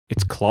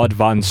Claude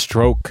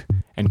VonStroke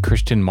and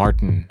Christian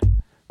Martin.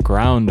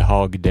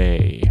 Groundhog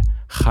Day,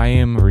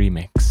 Chaim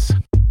remix.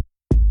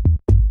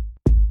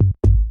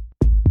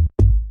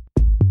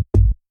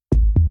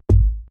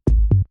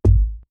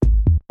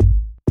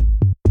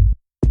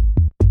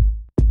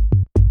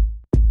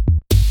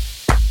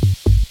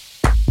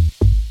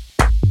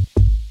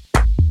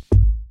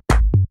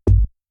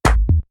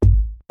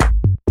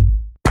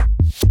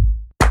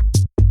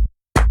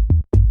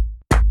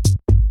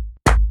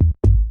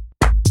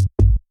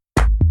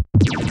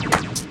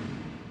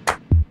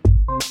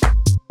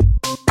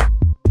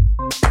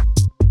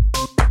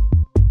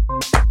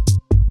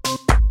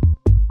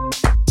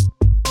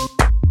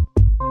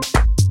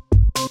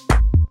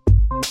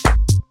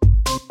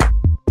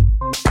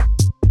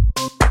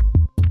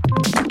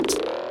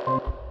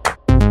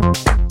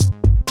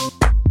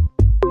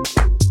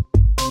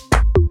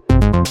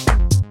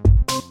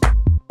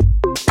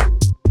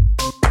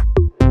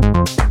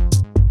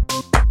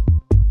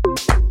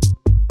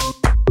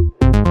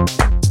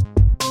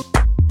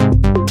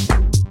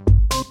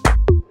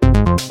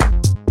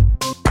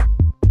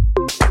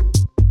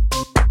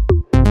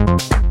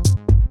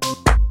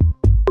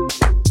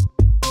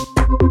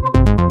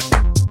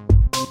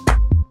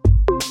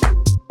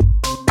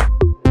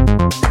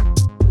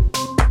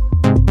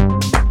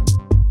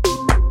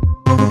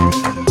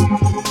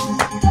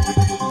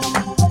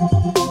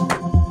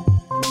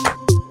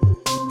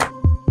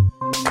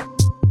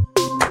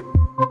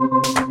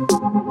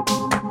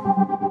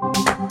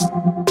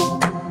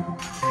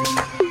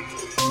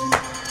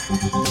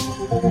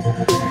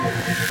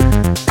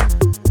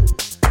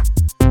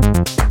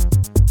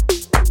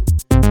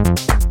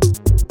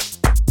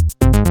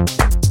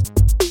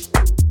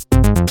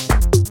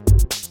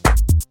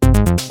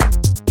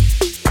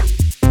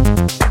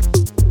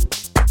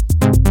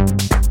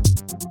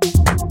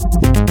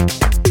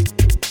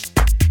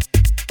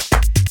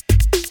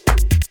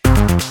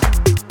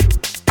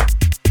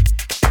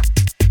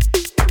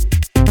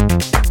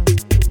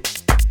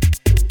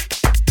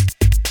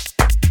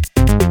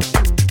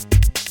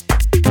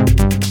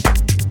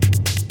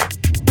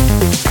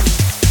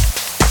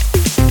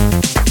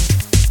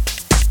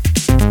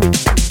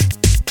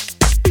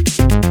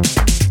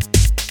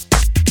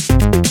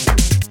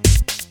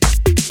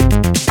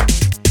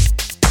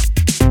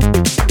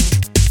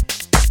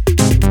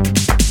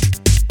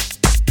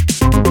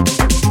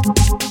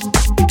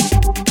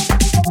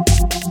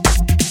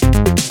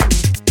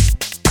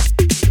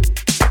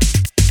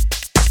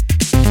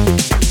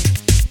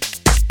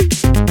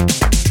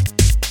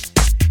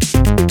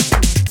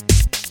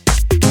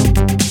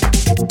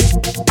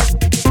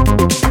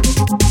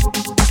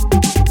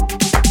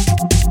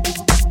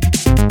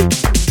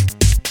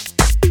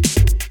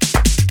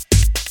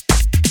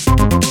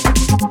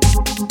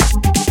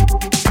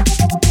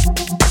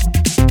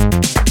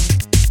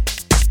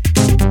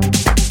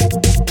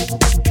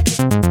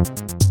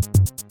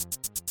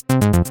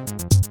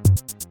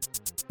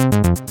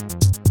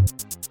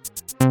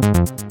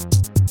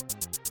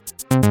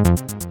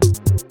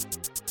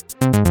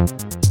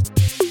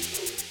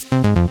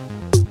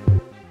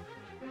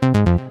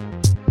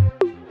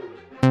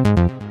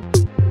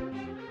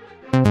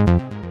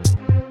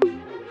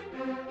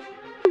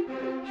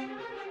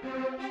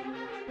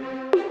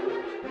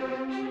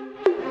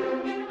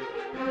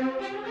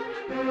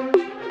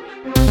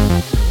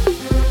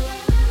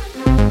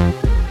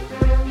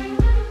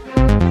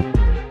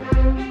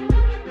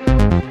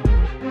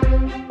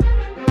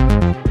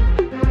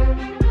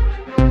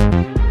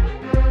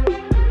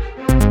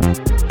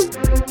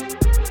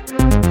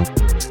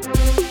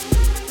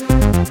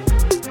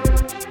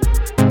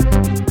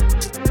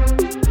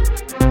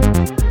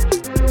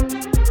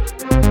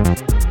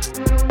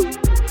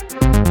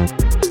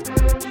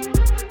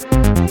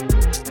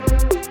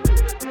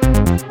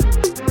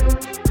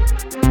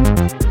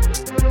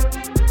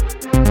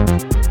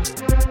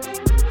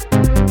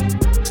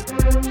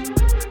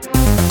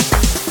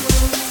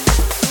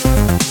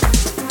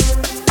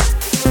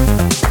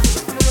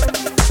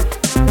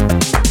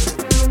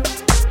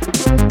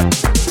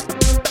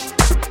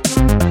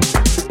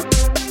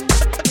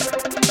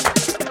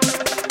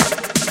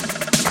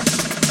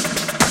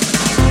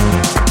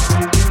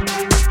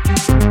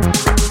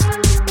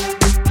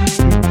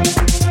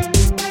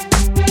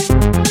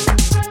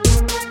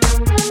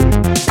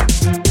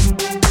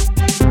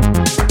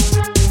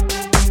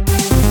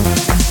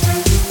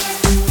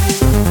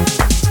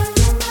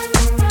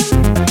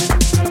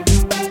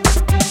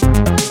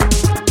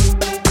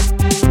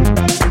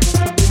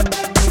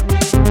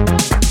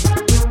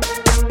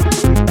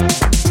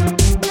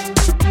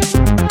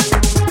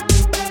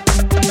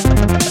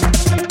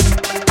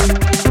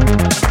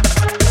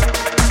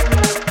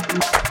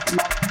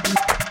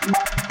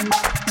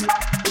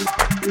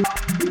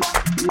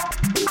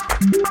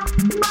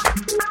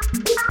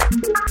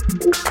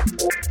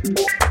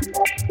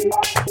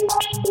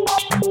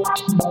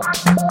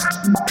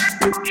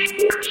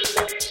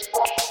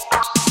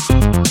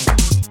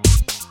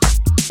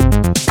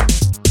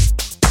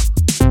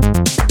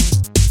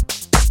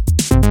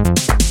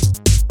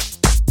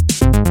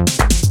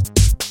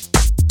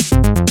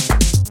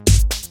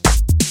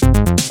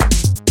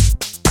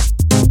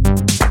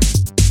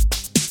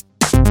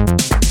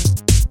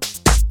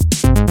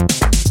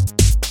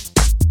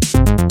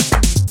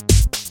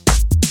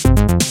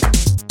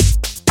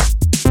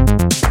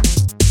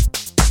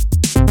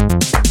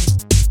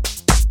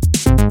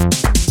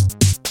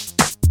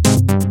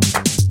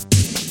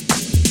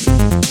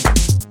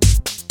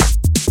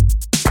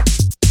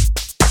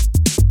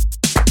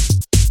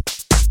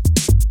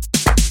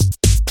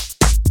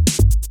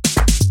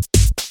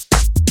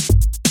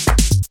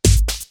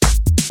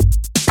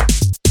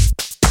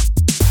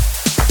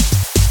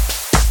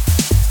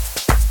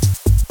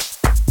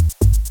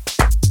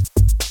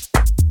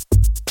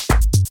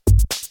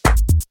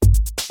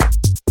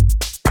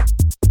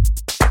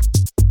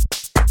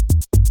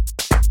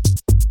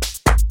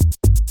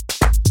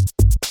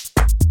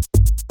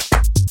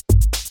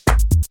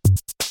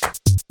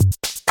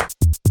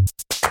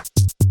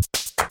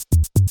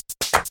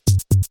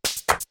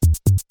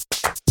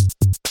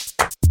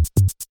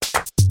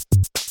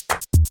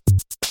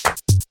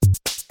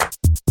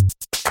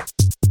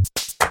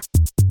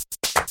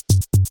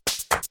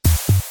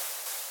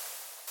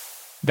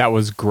 That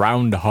was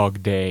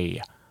Groundhog Day.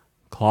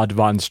 Claude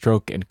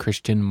VonStroke and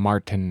Christian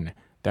Martin.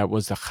 That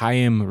was the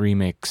Chaim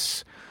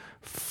remix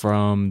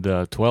from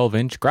the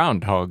 12-inch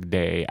Groundhog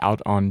Day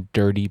out on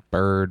Dirty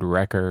Bird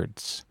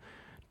Records.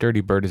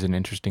 Dirty Bird is an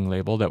interesting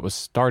label that was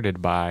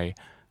started by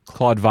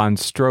Claude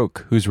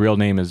VonStroke, whose real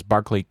name is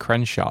Barclay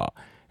Crenshaw,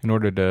 in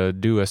order to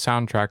do a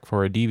soundtrack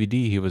for a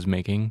DVD he was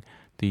making,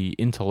 the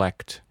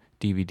Intellect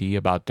DVD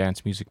about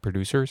dance music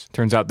producers.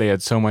 Turns out they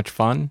had so much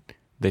fun,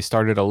 they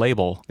started a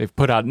label. They've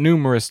put out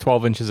numerous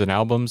 12 inches and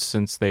albums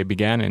since they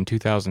began in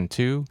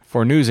 2002.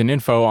 For news and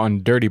info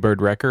on Dirty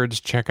Bird Records,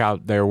 check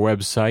out their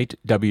website,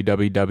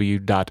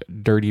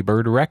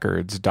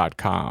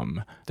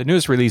 www.dirtybird.records.com. The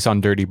newest release on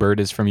Dirty Bird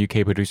is from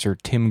UK producer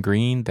Tim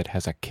Green that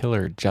has a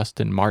killer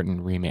Justin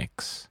Martin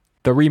remix.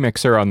 The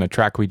remixer on the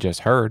track we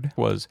just heard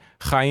was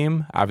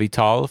Chaim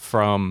Avital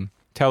from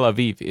Tel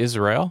Aviv,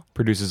 Israel,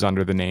 produces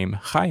under the name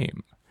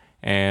Chaim.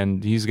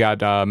 And he's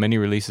got many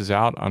releases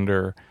out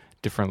under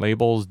different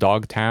labels,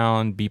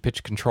 Dogtown,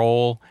 B-Pitch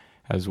Control,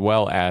 as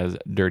well as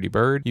Dirty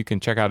Bird. You can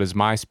check out his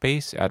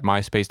MySpace at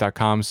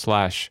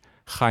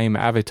myspace.com/Chaim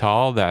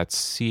Avital.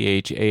 That's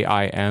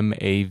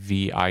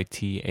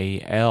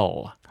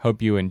ChaimAvital.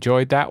 Hope you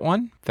enjoyed that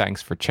one.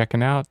 Thanks for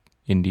checking out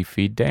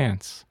IndieFeed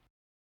Dance.